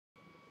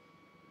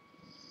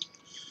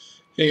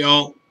Hey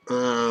y'all.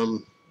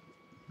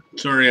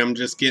 Sorry, I'm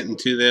just getting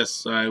to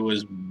this. I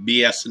was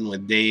BSing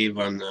with Dave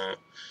on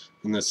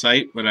the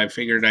site, but I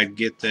figured I'd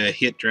get the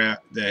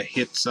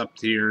hits up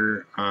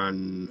here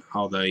on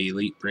how the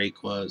elite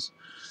break was.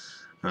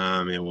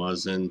 It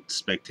wasn't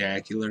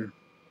spectacular,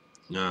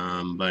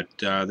 but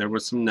there were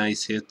some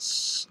nice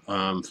hits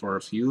for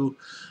a few.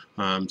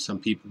 Some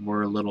people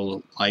were a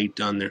little light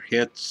on their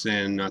hits,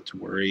 and not to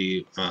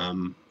worry.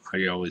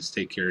 I always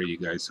take care of you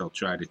guys. I'll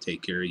try to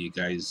take care of you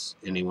guys.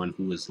 Anyone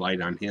who is light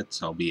on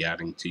hits, I'll be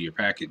adding to your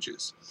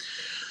packages.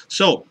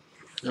 So,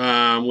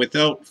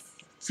 without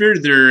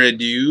further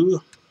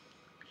ado,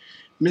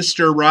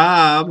 Mr.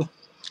 Rob,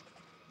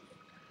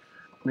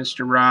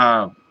 Mr.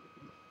 Rob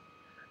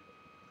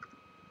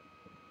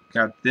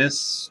got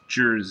this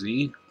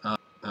jersey,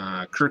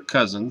 Kirk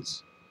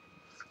Cousins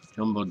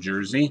jumbo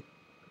jersey,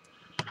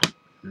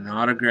 an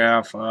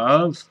autograph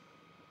of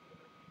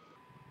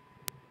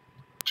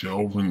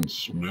Telvin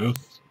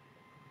Smith,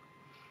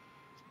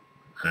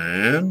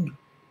 and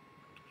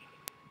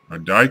a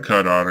die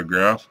cut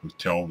autograph with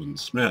Telvin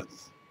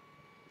Smith.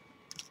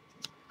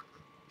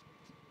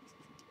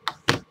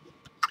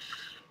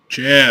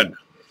 Chad.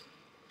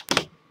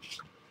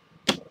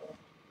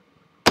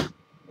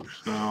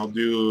 I'm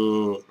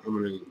going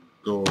to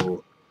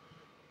go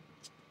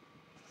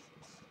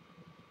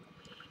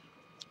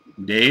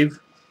Dave,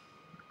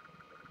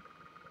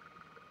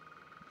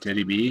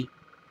 Teddy B,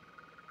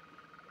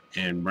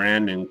 and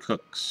Brandon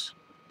Cooks.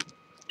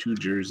 2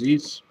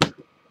 jerseys.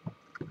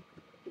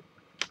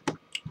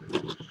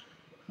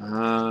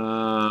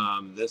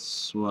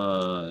 This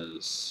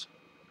was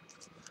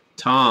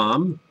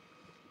Tom.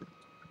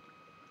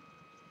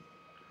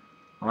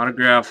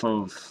 Autograph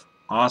of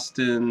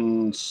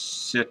Austin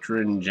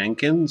Citron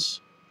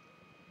Jenkins.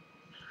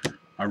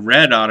 A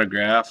red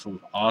autograph of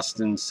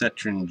Austin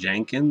Citron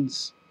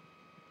Jenkins.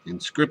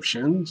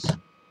 Inscriptions.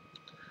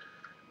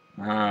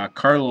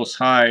 Carlos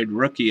Hyde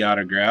rookie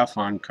autograph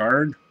on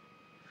card.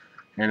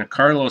 And a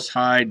Carlos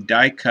Hyde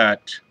die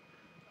cut,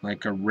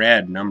 like a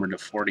red, number to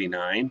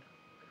 49.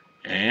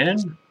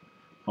 And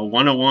a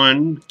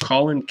 101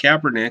 Colin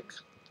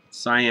Kaepernick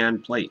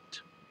cyan plate.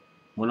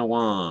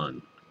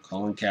 101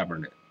 Colin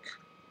Kaepernick.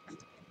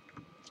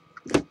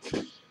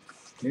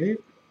 Okay.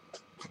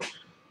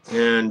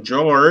 And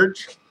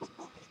George,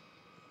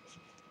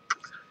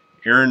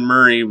 Aaron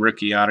Murray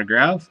rookie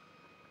autograph.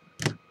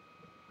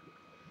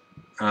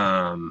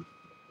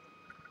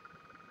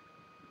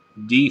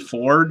 D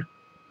Ford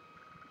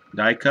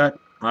die cut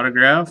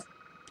autograph.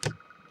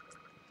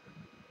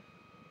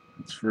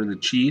 It's for the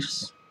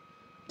Chiefs.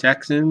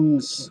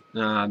 Texans,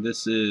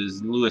 this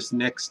is Louis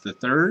Nix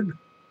III.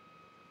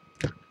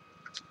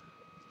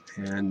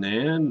 And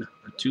then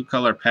a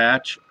 2-color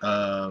patch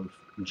of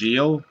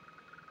Gio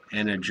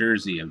and a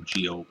jersey of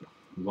Gio.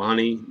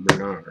 Lonnie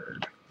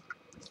Bernard.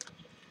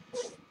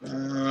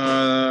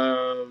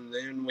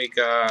 Then we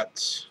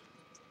got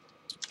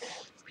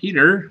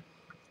Peter.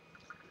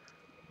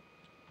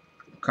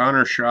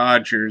 Connor Shaw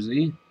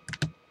jersey.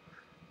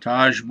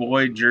 Taj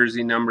Boyd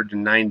jersey numbered to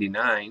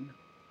 99.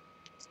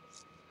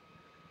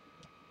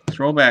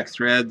 Throwback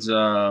threads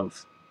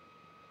of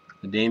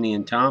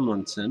Damian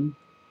Tomlinson.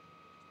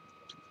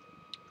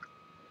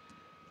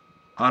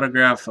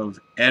 Autograph of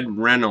Ed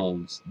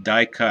Reynolds,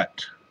 die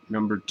cut,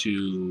 number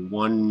to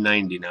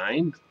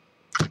 199.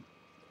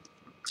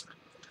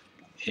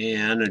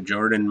 And a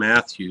Jordan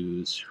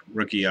Matthews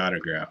rookie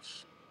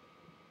autograph.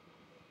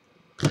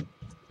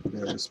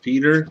 That was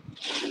Peter.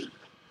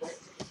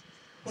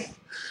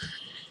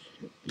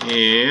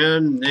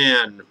 And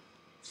then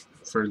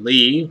for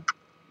Lee,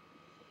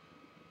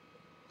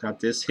 got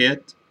this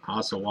hit,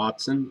 Asa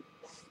Watson.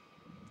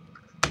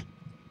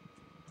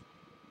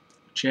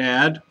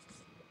 Chad,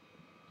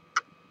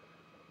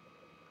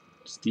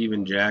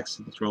 Steven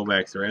Jackson,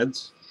 throwback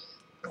threads.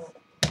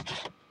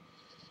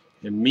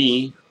 And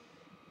me,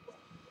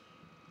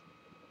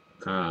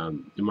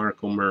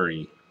 DeMarco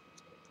Murray,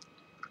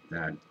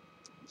 that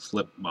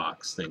flip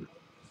box thing.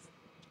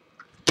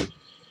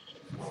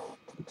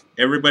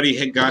 Everybody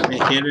had gotten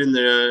a hit in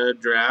the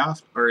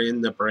draft or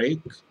in the break,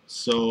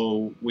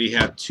 so we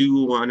had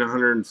 2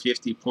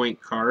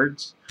 150-point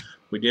cards.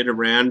 We did a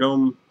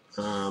random.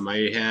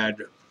 I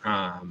had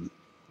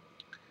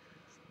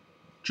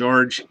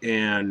George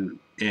and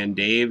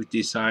Dave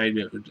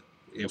decided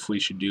if we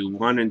should do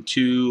 1 and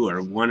 2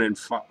 or 1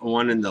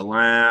 in the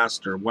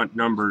last, or what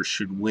numbers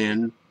should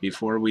win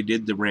before we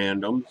did the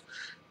random.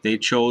 They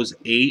chose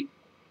 8,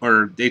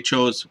 or they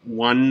chose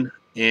 1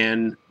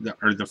 and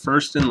the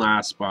first and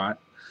last spot,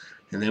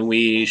 and then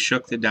we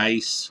shook the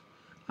dice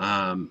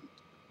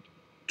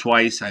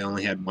twice. I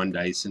only had 1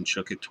 dice and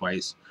shook it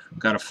twice.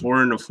 Got a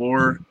 4 and a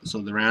 4, so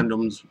the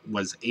randoms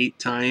was 8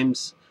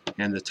 times,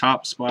 and the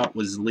top spot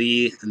was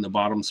Lee and the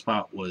bottom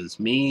spot was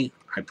me.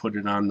 I put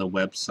it on the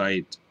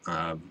website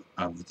of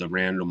the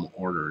random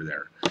order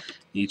there.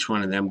 Each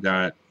one of them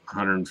got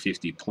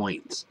 150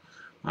 points.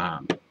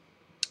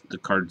 The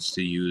cards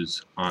to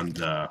use on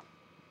the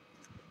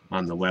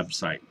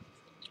website.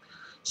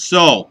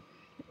 So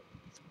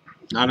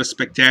not a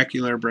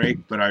spectacular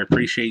break, but I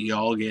appreciate you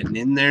all getting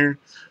in there.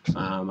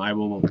 I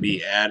will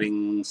be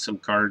adding some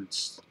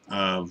cards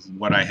of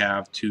what I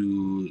have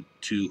to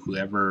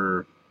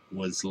whoever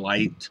was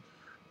light,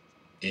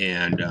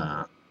 and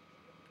I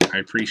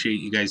appreciate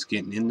you guys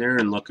getting in there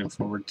and looking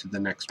forward to the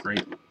next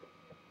break.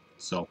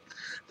 So,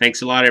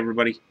 thanks a lot,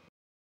 everybody.